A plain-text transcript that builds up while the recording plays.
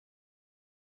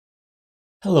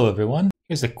Hello everyone,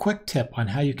 here's a quick tip on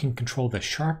how you can control the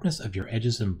sharpness of your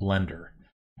edges in Blender.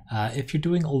 If you're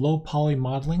doing low poly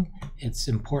modeling, it's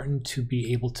important to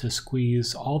be able to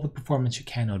squeeze all the performance you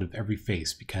can out of every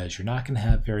face because you're not going to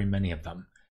have very many of them.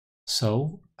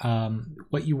 So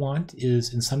what you want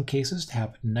is in some cases to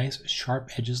have nice sharp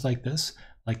edges like this,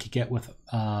 like you get with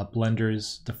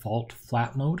Blender's default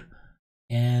flat mode,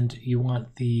 and you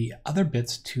want the other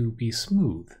bits to be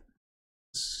smooth.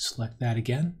 Select that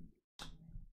again.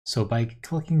 So by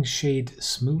clicking Shade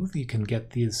Smooth, you can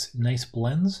get these nice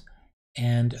blends,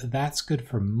 and that's good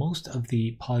for most of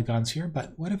the polygons here,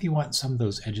 but what if you want some of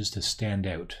those edges to stand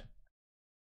out?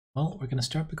 Well, we're going to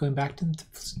start by going back to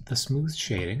the smooth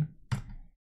shading.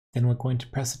 Then we're going to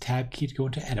press the Tab key to go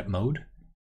into Edit mode,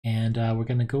 and we're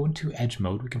going to go into Edge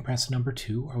mode. We can press number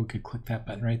 2, or we could click that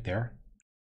button right there.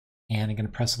 And I'm going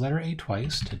to press the letter A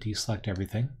twice to deselect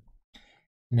everything.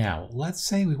 Now, let's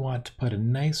say we want to put a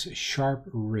nice sharp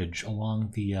ridge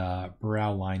along the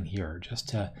brow line here, just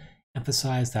to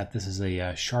emphasize that this is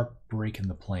a sharp break in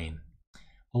the plane.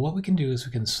 Well, what we can do is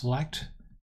we can select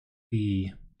the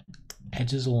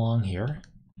edges along here,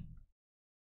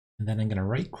 and then I'm going to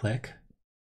right click,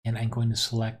 and I'm going to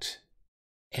select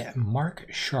Mark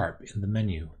Sharp in the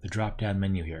menu, the drop down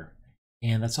menu here.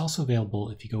 And that's also available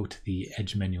if you go to the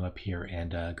Edge menu up here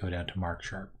and go down to Mark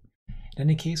Sharp. In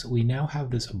any case, we now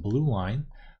have this blue line,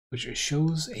 which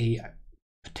shows a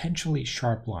potentially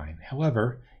sharp line.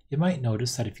 However, you might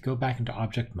notice that if you go back into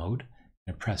object mode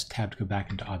and press Tab to go back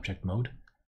into object mode,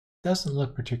 it doesn't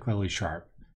look particularly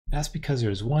sharp. That's because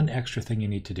there's one extra thing you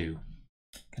need to do.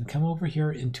 You can come over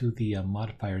here into the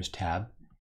modifiers tab,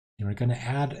 and we're going to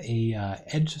add a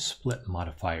edge split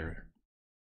modifier.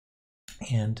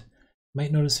 And you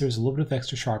might notice there's a little bit of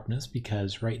extra sharpness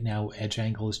because right now edge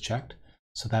angle is checked.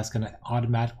 So that's going to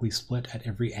automatically split at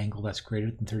every angle that's greater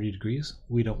than 30 degrees.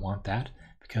 We don't want that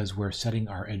because we're setting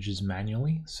our edges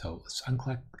manually. So let's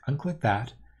unclick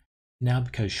that. Now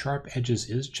because sharp edges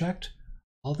is checked,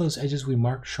 all those edges we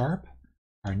marked sharp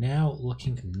are now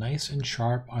looking nice and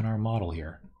sharp on our model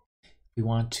here. We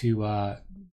want to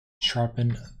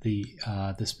sharpen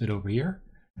this bit over here.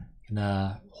 You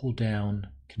can hold down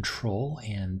Control,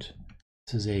 and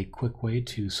this is a quick way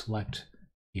to select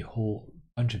a whole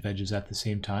bunch of edges at the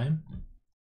same time.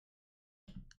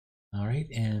 All right,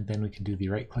 and then we can do the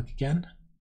right click again.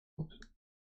 Oops.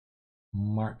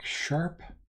 Mark Sharp,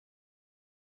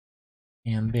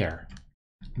 and there.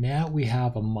 Now we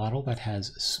have a model that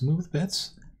has smooth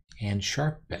bits and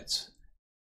sharp bits.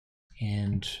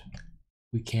 And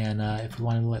we can, if we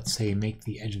want to, let's say, make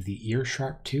the edge of the ear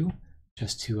sharp too,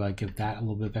 just to give that a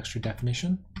little bit of extra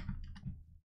definition.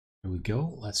 There we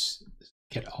go. Let's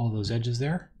get all those edges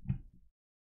there.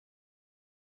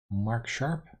 Mark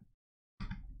Sharp.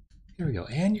 Here we go.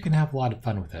 And you can have a lot of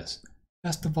fun with this.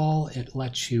 Best of all, it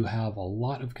lets you have a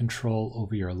lot of control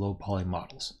over your low poly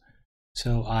models.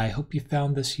 So I hope you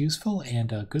found this useful,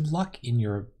 and good luck in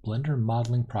your Blender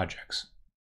modeling projects.